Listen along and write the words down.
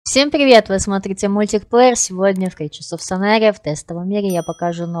Всем привет! Вы смотрите Мультикплеер. Сегодня в Creatures of Sonaria в тестовом мире я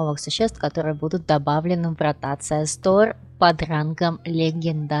покажу новых существ, которые будут добавлены в ротация стор под рангом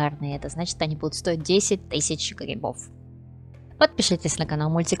легендарные. Это значит, они будут стоить 10 тысяч грибов. Подпишитесь на канал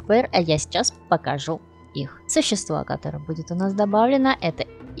Мультикплеер, а я сейчас покажу их. Существо, которое будет у нас добавлено, это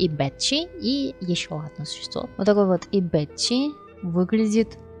Ibetchi и еще одно существо. Вот такой вот Ibetchi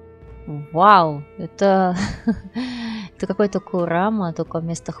выглядит. Вау! Это какой-то Курама, только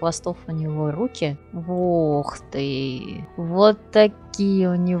вместо хвостов у него руки. Ух ты! Вот такие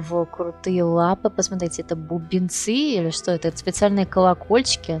у него крутые лапы. Посмотрите, это бубенцы или что это? Это специальные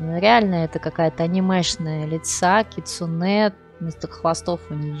колокольчики. Ну реально это какая-то анимешная лица, кицуне. Вместо хвостов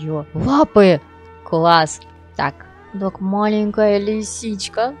у нее лапы. Класс! Так, так маленькая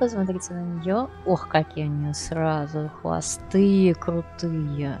лисичка. Посмотрите на нее. Ох, какие у нее сразу хвосты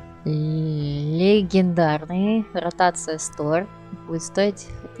крутые. Легендарный ротация стор будет стоить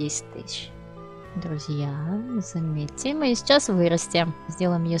 10 тысяч. Друзья, заметьте, мы сейчас вырастем.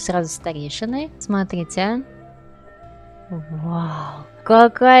 Сделаем ее сразу старейшиной. Смотрите. Вау,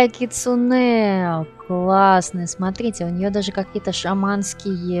 какая кицуне! Классная. Смотрите, у нее даже какие-то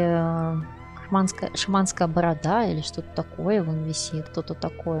шаманская борода или что-то такое вон висит, что-то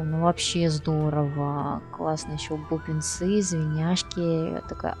такое. Ну вообще здорово. Классно, еще бубенцы, звеняшки,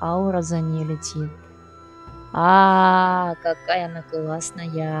 такая аура за ней летит. Какая она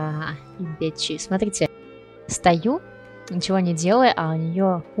классная. Ибетчи. Смотрите, стою, ничего не делаю, а у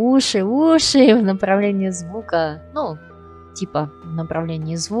нее уши в направлении звука. Ну, типа в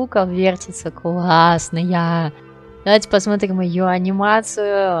направлении звука вертится. Классная. Давайте посмотрим ее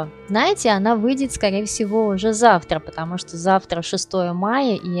анимацию. Знаете, она выйдет, скорее всего, уже завтра, потому что завтра 6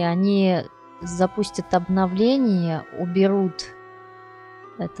 мая, и они запустят обновление, уберут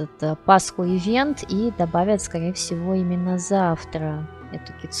этот Пасху-ивент и добавят, скорее всего, именно завтра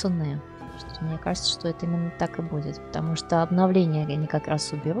эту кицуне. Мне кажется, что это именно так и будет, потому что обновление они как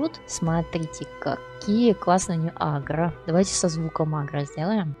раз уберут. Смотрите, какие классные у нее агро. Давайте со звуком агро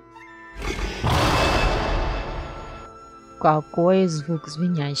сделаем. Какой звук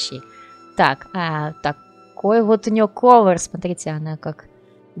звенящий. Так, такой вот у нее ковер. Смотрите, она как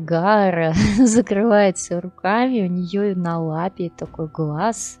Гара закрывается руками. У нее на лапе такой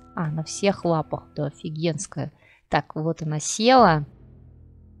глаз. На всех лапах, да, офигенская. Так, вот она села.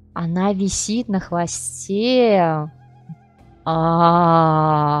 Она висит на хвосте.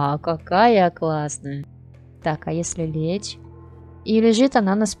 Какая классная. Так, а если лечь? И лежит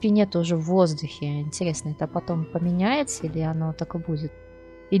она на спине тоже в воздухе. Интересно, это потом поменяется или оно так и будет?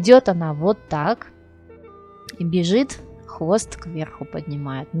 Идет она вот так. И бежит, хвост кверху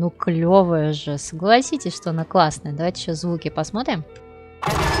поднимает. Ну, клевая же. Согласитесь, что она классная. Давайте еще звуки посмотрим.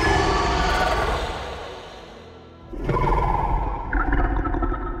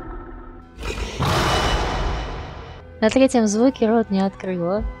 На третьем звуке рот не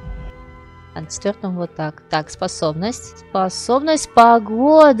открыла. А на четвертом вот так. Так, способность. Способность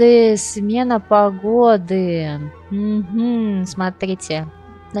погоды. Смена погоды. Смотрите.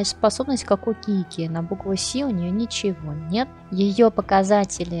 Значит, способность как у Кики. На букву С у нее ничего нет. Ее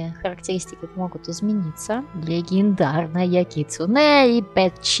показатели, характеристики могут измениться. Легендарная кицуне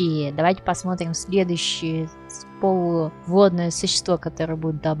Ибетчи. Давайте посмотрим следующее полуводное существо, которое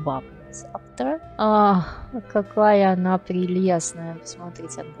будет добавлено завтра. Какая она прелестная.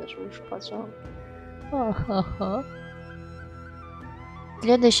 Посмотрите, она даже уши поджала.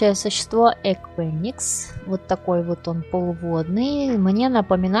 Следующее существо Экуиеникс. Вот такой вот он полуводный. Мне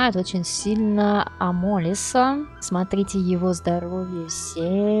напоминает очень сильно Амолиса. Смотрите, его здоровье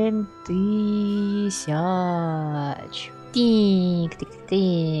 7000.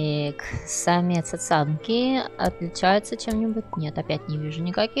 Тик. Самец от самки отличается чем-нибудь? Нет, опять не вижу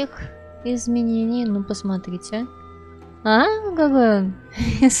никаких изменений. Ну, посмотрите. Какой он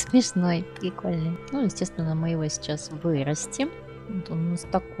смешной, прикольный. Ну, естественно, мы его сейчас вырастим. Вот он у нас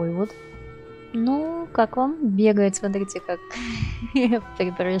такой вот. Ну, как вам? Бегает, смотрите, как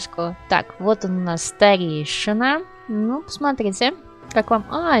при прыжку. Так, вот он у нас старейшина. Ну, посмотрите. Как вам?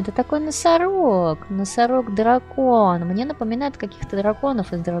 Это такой носорог. Носорог-дракон. Мне напоминает каких-то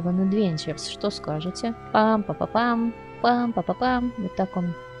драконов из Dragon Adventures. Что скажете? Пам-па-па-пам. Пам-па-па-пам. Вот так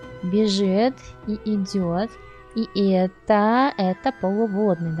он бежит и идет. И это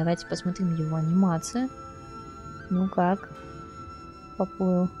полуводный. Давайте посмотрим его анимацию. Ну как?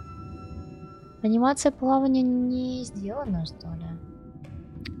 Поплыл. Анимация плавания не сделана, что ли?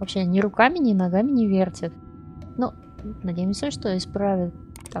 Вообще ни руками, ни ногами не вертит. Ну, надеемся, что исправит.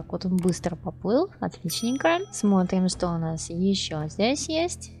 Так, вот он быстро поплыл. Отличненько. Смотрим, что у нас еще здесь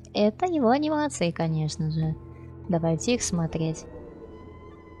есть. Это его анимации, конечно же. Давайте их смотреть.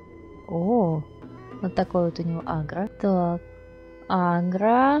 О, вот такой вот у него агро. Так,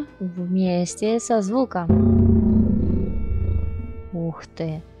 агро вместе со звуком. Ух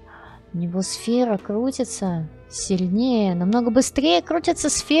ты. У него сфера крутится сильнее, намного быстрее крутится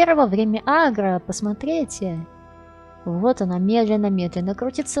сфера во время агро. Посмотрите. Вот она медленно-медленно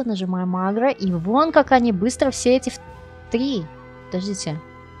крутится. Нажимаем агро. И вон как они быстро все эти три. Подождите.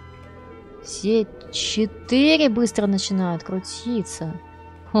 Все 4 быстро начинают крутиться.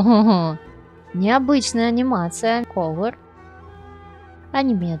 Хо-хо-хо. Необычная анимация. Cover.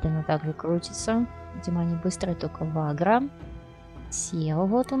 Они медленно также крутятся. Видимо, они быстро только в агро. Сел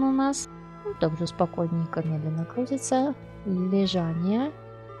вот он у нас. Также спокойненько, медленно крутится. Лежание.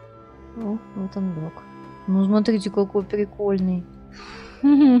 О, вот он блок. Ну, смотрите, какой прикольный.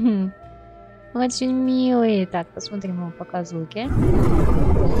 Очень милый. Так, посмотрим его пока звуки.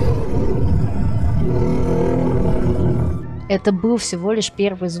 Это был всего лишь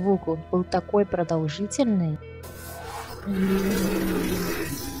первый звук. Он был такой продолжительный.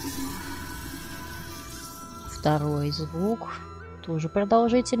 Второй звук тоже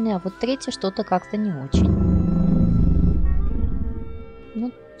продолжительный. А вот третий что-то как-то не очень.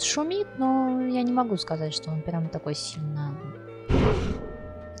 Ну, шумит, но я не могу сказать, что он прям такой сильно...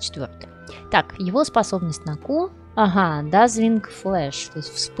 Четвертый. Так, его способность на Q. Ага, Dazzling Flash, то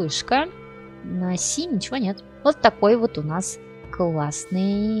есть вспышка. На C ничего нет. Вот такой вот у нас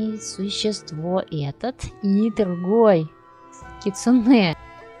классный существо этот и другой. Кицуне.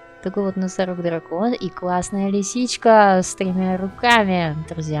 Такой вот носорог-дракон и классная лисичка с 3 руками.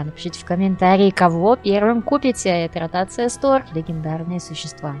 Друзья, напишите в комментарии, кого первым купите. Это ротация стор, легендарные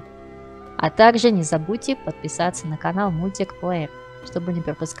существа. А также не забудьте подписаться на канал Multikplayer, чтобы не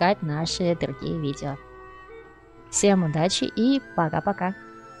пропускать наши другие видео. Всем удачи и пока-пока.